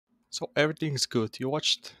So everything's good. You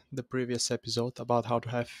watched the previous episode about how to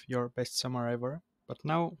have your best summer ever, but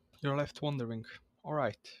now you're left wondering,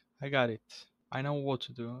 alright, I got it. I know what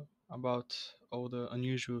to do about all the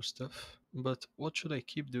unusual stuff, but what should I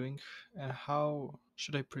keep doing and how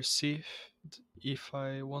should I proceed if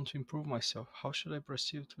I want to improve myself? How should I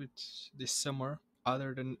proceed with this summer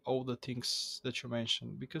other than all the things that you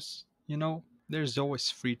mentioned? Because, there's always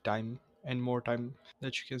free time and more time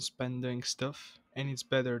that you can spend doing stuff, and it's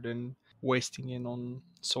better than wasting it on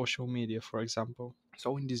social media, for example.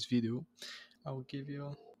 So in this video I will give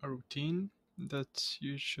you a routine that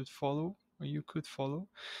you should follow, or you could follow,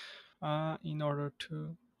 in order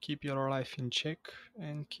to keep your life in check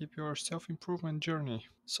and keep your self-improvement journey.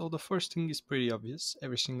 So the first thing is pretty obvious.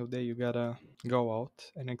 Every single day you gotta go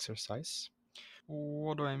out and exercise.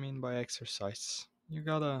 What do I mean by exercise? You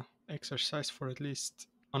gotta exercise for at least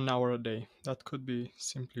an hour a day. That could be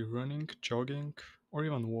simply running, jogging, or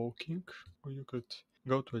even walking. Or you could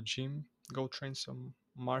go to a gym, go train some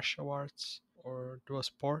martial arts, or do a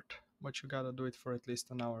sport. But you gotta do it for at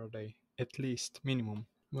least an hour a day. At least, minimum.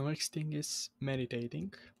 The next thing is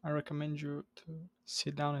meditating. I recommend you to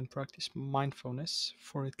sit down and practice mindfulness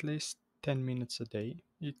for at least 10 minutes a day.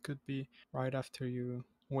 It could be right after you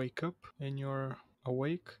wake up and you're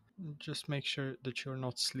awake. Just make sure that you're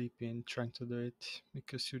not sleeping trying to do it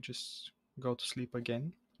because you just go to sleep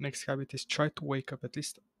again. Next habit is try to wake up at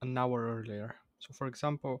least an hour earlier. So, for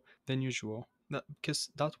example, than usual. Because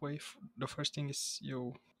that way, the first thing is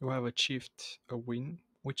you have achieved a win,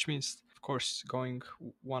 which means, of course, going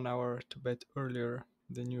 1 hour to bed earlier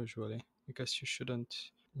than usually, because you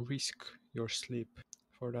shouldn't risk your sleep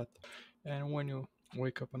for that. And when you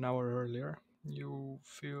wake up an hour earlier, you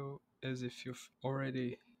feel as if you've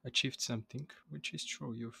already achieved something, which is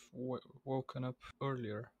true. You've woken up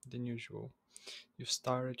earlier than usual. You've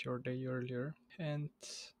started your day earlier, and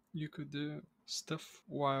you could do stuff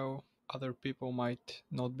while other people might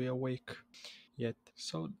not be awake yet.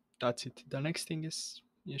 So that's it. The next thing is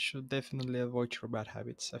you should definitely avoid your bad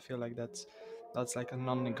habits. I feel like that's like a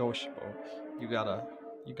non-negotiable. You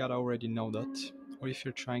gotta already know that. Or if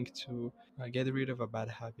you're trying to get rid of a bad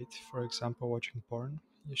habit, for example, watching porn,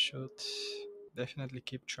 you should definitely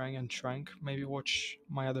keep trying and trying. Maybe watch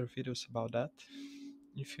my other videos about that.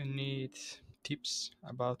 If you need tips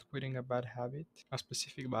about quitting a bad habit, a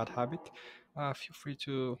specific bad habit, feel free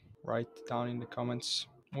to write down in the comments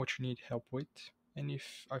what you need help with. And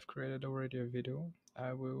if I've created already a video,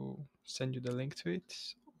 I will send you the link to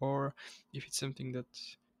it. Or if it's something that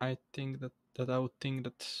I think that I would think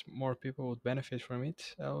that more people would benefit from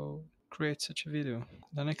it, I'll create such a video.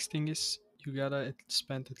 The next thing is you gotta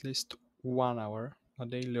spend at least 1 hour a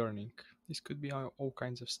day learning. This could be all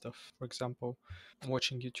kinds of stuff. For example,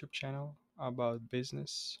 watching YouTube channel about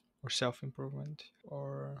business or self-improvement,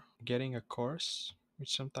 or getting a course,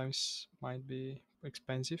 which sometimes might be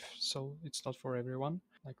expensive, so it's not for everyone.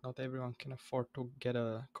 Like, not everyone can afford to get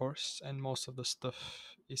a course, and most of the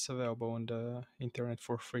stuff is available on the internet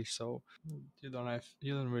for free, so you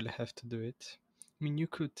don't really have to do it. I mean, you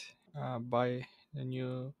could buy a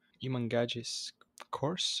new Imangaji's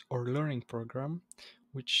course or learning program,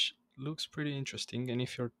 which looks pretty interesting. And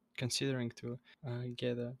if you're considering to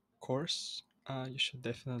get a course, you should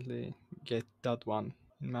definitely get that one,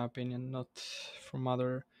 in my opinion, not from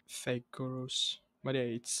other fake gurus. But yeah,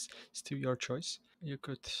 it's still your choice. You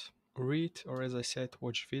could read, or as I said,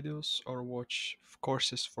 watch videos or watch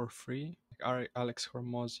courses for free. Like Alex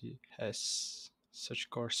Hormozy has such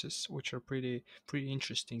courses which are pretty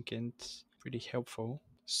interesting and pretty helpful.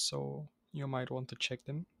 So you might want to check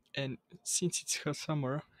them. And since it's her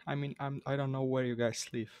summer, I mean, I don't know where you guys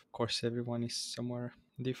live. Of course, everyone is somewhere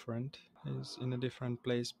different, is in a different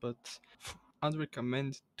place. But I'd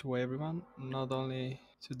recommend to everyone, not only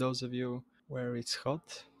to those of you where it's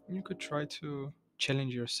hot, you could try to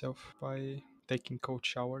challenge yourself by taking cold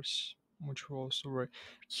showers, which will also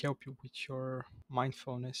help you with your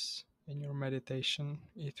mindfulness and your meditation.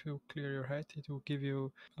 It will clear your head. It will give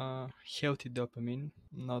you healthy dopamine,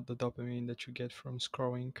 not the dopamine that you get from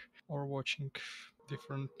scrolling or watching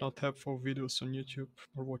different not helpful videos on YouTube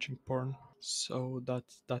or watching porn. So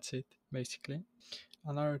that's it basically.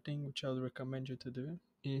 Another thing which I would recommend you to do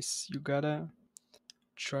is you gotta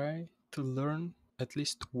try to learn at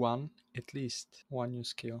least one new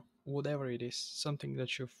skill, whatever it is, something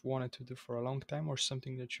that you've wanted to do for a long time, or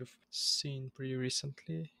something that you've seen pretty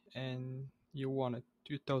recently and you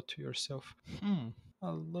thought to yourself, I'd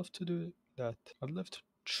love to do that, I'd love to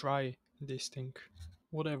try this thing,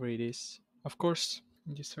 whatever it is. Of course,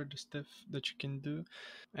 these are the stuff that you can do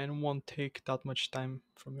and won't take that much time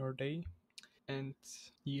from your day. And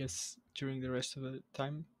yes, during the rest of the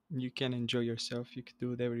time you can enjoy yourself, you can do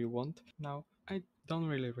whatever you want. Now, I don't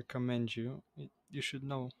really recommend you. You should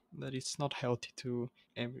know that it's not healthy to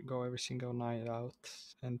go every single night out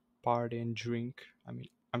and party and drink. I mean,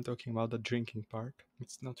 I'm talking about the drinking part.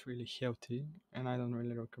 It's not really healthy, and I don't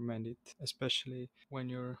really recommend it, especially when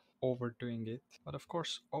you're overdoing it. But of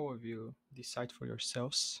course, all of you decide for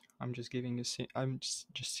yourselves. I'm just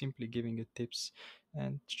simply giving you tips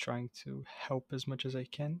and trying to help as much as I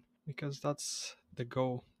can, because that's the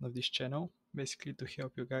goal of this channel, basically to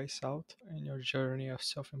help you guys out in your journey of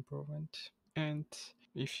self-improvement. And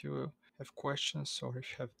if you have questions, or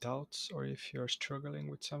if you have doubts, or if you're struggling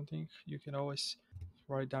with something, you can always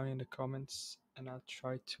write down in the comments, and I'll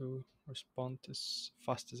try to respond as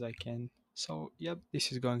fast as I can. So yep,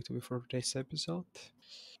 this is going to be for today's episode.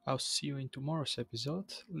 I'll see you in tomorrow's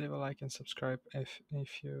episode. Leave a like and subscribe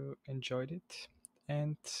if you enjoyed it,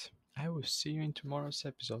 and I will see you in tomorrow's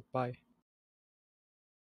episode. Bye.